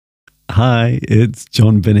Hi, it's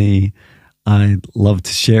John Binnie. I'd love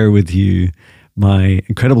to share with you my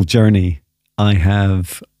incredible journey. I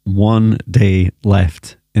have one day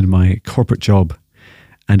left in my corporate job,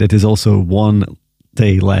 and it is also one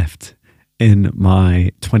day left in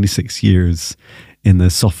my 26 years in the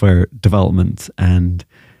software development and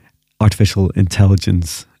artificial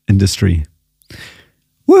intelligence industry.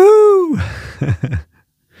 Woo!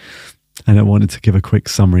 And I wanted to give a quick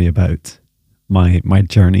summary about my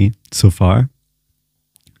journey so far.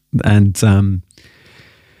 And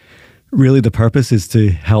really the purpose is to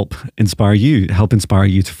help inspire you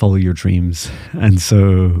to follow your dreams. And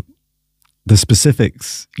so the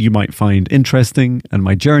specifics you might find interesting, and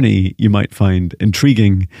my journey you might find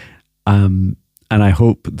intriguing. And I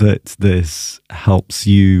hope that this helps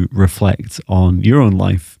you reflect on your own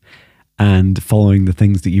life and following the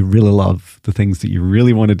things that you really love, the things that you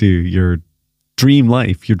really want to do, your dream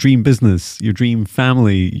life, your dream business, your dream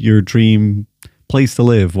family, your dream place to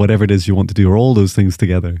live, whatever it is you want to do, or all those things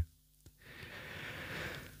together.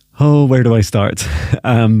 Oh, where do I start?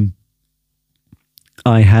 I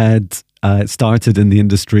had started in the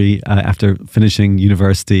industry after finishing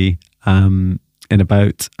university in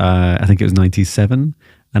about, I think it was 97.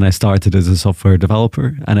 And I started as a software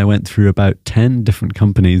developer, and I went through about 10 different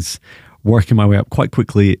companies, working my way up quite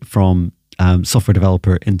quickly from software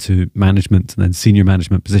developer into management and then senior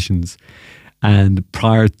management positions. And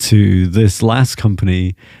prior to this last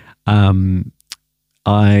company,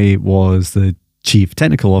 I was the chief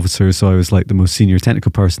technical officer. So I was like the most senior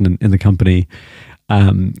technical person in the company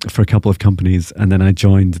for a couple of companies. And then I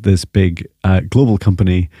joined this big global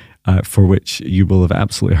company for which you will have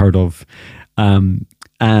absolutely heard of.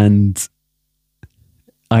 And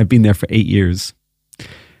I've been there for 8 years.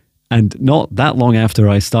 And not that long after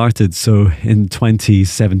I started, so in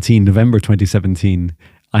 2017, November 2017,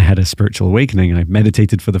 I had a spiritual awakening. I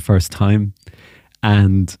meditated for the first time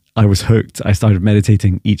and I was hooked. I started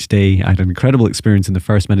meditating each day. I had an incredible experience in the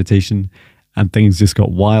first meditation, and things just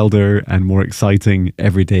got wilder and more exciting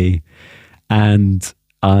every day. And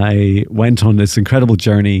I went on this incredible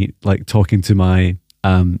journey, like talking to my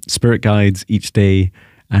spirit guides each day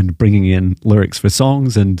and bringing in lyrics for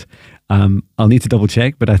songs. And I'll need to double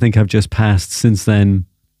check, but I think I've just passed since then,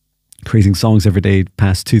 creating songs every day,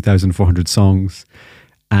 past 2,400 songs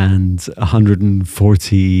and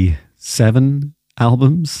 147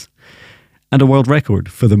 albums, and a world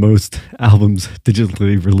record for the most albums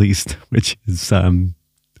digitally released, which is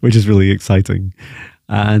really exciting.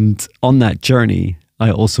 And on that journey,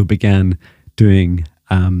 I also began doing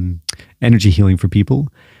energy healing for people,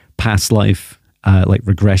 past life, like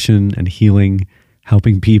regression and healing,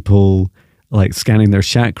 helping people, like scanning their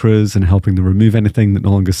chakras and helping them remove anything that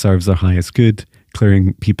no longer serves their highest good,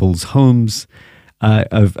 clearing people's homes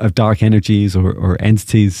of dark energies or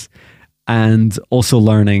entities, and also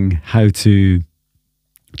learning how to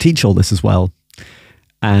teach all this as well.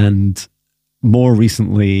 And more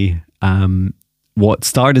recently, what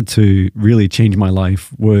started to really change my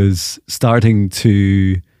life was starting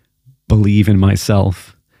to believe in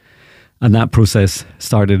myself. And that process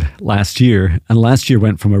started last year. And last year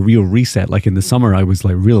went from a real reset. Like in the summer, I was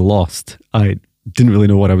like really lost. I didn't really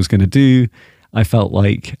know what I was going to do. I felt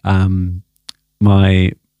like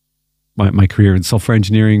my career in software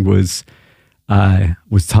engineering was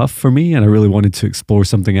tough for me, and I really wanted to explore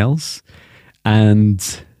something else.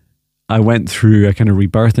 And I went through a kind of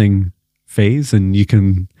rebirthing phase, and you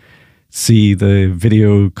can see the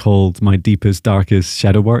video called My Deepest, Darkest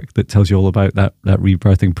Shadow Work that tells you all about that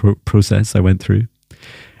rebirthing process I went through.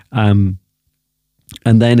 And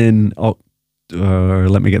then in,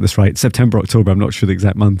 let me get this right, September, October, I'm not sure the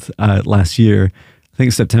exact month, last year, I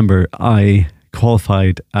think September, I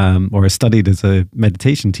qualified, or I studied as a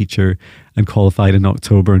meditation teacher and qualified in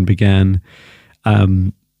October, and began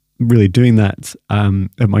really doing that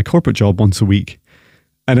at my corporate job once a week.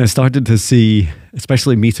 And I started to see,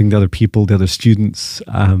 especially meeting the other people, the other students,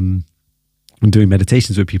 and doing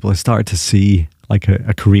meditations with people, I started to see like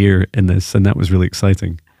a career in this, and that was really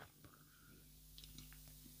exciting.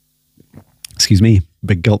 Excuse me,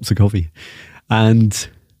 big gulps of coffee. And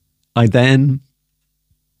I then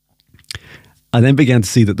began to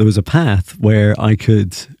see that there was a path where I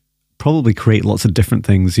could probably create lots of different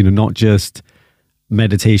things, you know, not just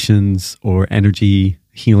meditations or energy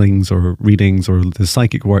healings or readings or the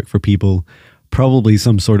psychic work for people, probably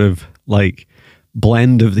some sort of like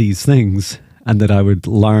blend of these things, and that I would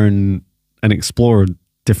learn and explore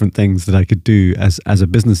different things that I could do as a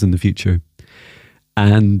business in the future.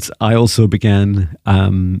 And I also began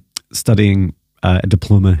studying a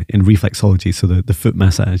diploma in reflexology, so the foot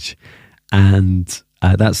massage. And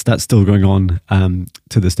that's still going on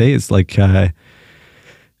to this day. It's like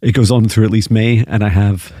it goes on through at least May, and I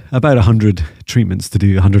have about 100 treatments to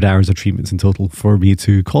do, 100 hours of treatments in total for me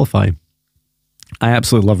to qualify. I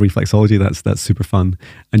absolutely love reflexology. That's super fun.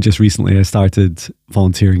 And just recently I started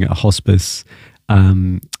volunteering at a hospice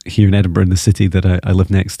here in Edinburgh, in the city that I live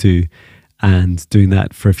next to. And doing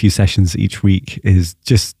that for a few sessions each week is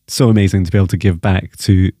just so amazing to be able to give back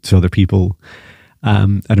to other people,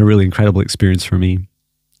 and a really incredible experience for me.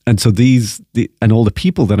 And so and all the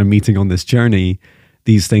people that I'm meeting on this journey,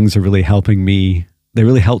 these things are really helping me. They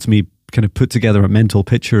really helped me kind of put together a mental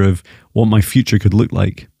picture of what my future could look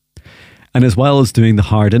like. And as well as doing the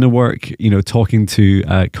hard inner work, talking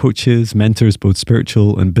to coaches, mentors, both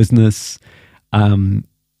spiritual and business,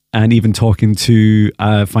 and even talking to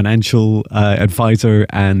a financial advisor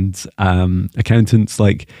and accountants,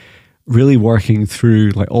 like really working through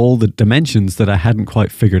like all the dimensions that I hadn't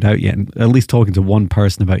quite figured out yet, and at least talking to one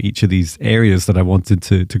person about each of these areas that I wanted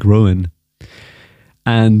to grow in.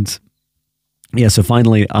 And yeah, so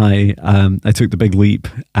finally I took the big leap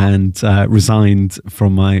and resigned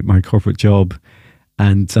from my corporate job.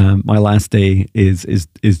 And my last day is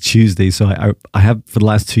Tuesday. So I have, for the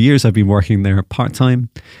last 2 years, I've been working there part-time,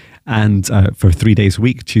 and for 3 days a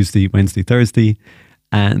week, Tuesday, Wednesday, Thursday.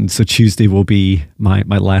 And so Tuesday will be my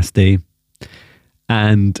last day.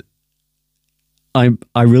 And I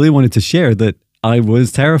really wanted to share that I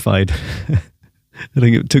was terrified. I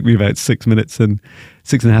think it took me about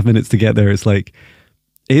 6.5 minutes to get there. It's like,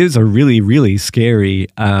 it is a really, really scary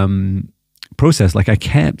process. Like, I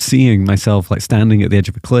kept seeing myself like standing at the edge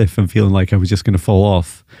of a cliff and feeling like I was just going to fall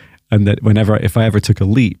off, and that if I ever took a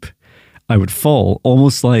leap, I would fall,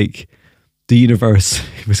 almost like the universe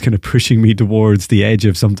was kind of pushing me towards the edge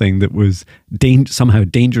of something that was somehow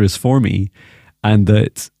dangerous for me, and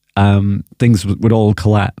that things would all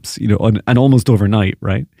collapse, and almost overnight,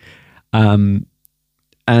 right?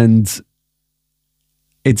 And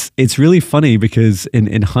it's really funny because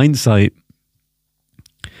in hindsight,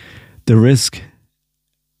 the risk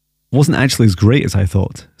wasn't actually as great as I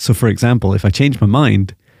thought. So for example, if I changed my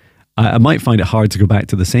mind, I might find it hard to go back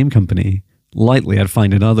to the same company. Likely I'd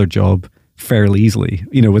find another job fairly easily,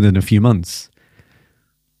 within a few months.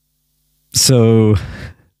 So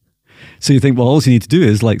you think, well, all you need to do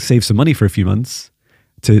is like save some money for a few months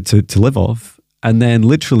to live off. And then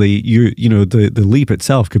literally the leap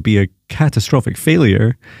itself could be a catastrophic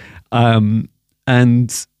failure.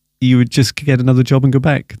 And you would just get another job and go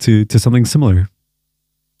back to something similar.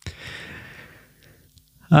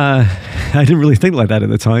 I didn't really think like that at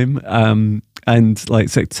the time. And like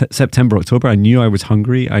September, October, I knew I was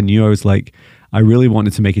hungry. I knew I really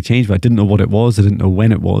wanted to make a change, but I didn't know what it was. I didn't know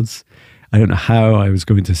when it was. I don't know how I was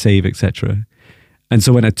going to save, etc. And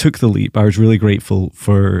so when I took the leap, I was really grateful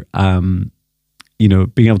for,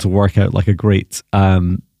 being able to work out like a great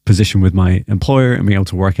position with my employer and being able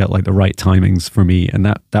to work out like the right timings for me. And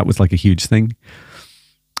that was like a huge thing.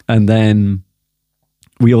 And then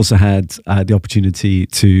we also had the opportunity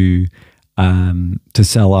to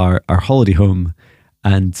sell our holiday home,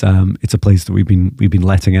 and it's a place that we've been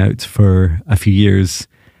letting out for a few years,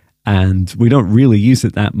 and we don't really use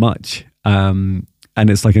it that much, and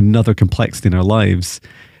it's like another complexity in our lives.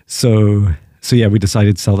 So yeah, we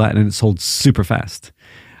decided to sell that, and it sold super fast,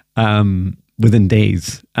 within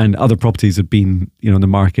days. And other properties had been in the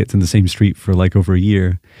market in the same street for like over a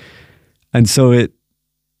year, and so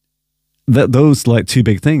those like two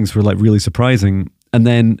big things were like really surprising. And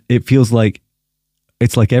then it feels like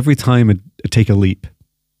it's like every time I take a leap,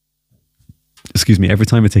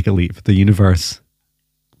 the universe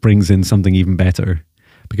brings in something even better,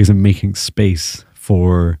 because I'm making space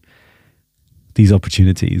for these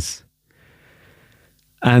opportunities.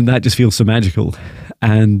 And that just feels so magical.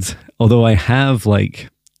 And although I have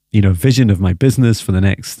vision of my business for the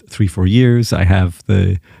next 3-4 years, I have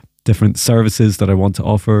the different services that I want to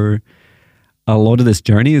offer. A lot of this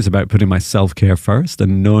journey is about putting my self-care first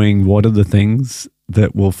and knowing what are the things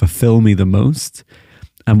that will fulfill me the most,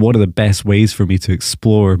 and what are the best ways for me to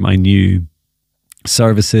explore my new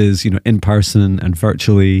services, in person and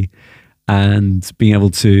virtually, and being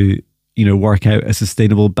able to, work out a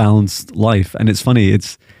sustainable, balanced life. And it's funny,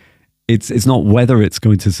 it's not whether it's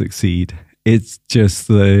going to succeed. It's just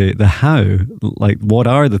the how, like what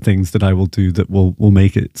are the things that I will do that will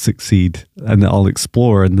make it succeed, and that I'll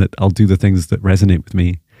explore, and that I'll do the things that resonate with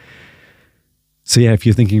me. So yeah, if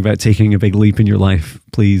you're thinking about taking a big leap in your life,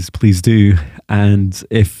 please do. And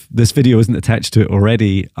if this video isn't attached to it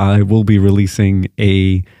already, I will be releasing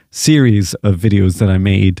a series of videos that I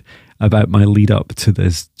made about my lead up to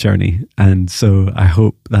this journey. And so I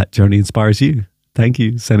hope that journey inspires you. Thank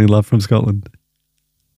you. Sending love from Scotland.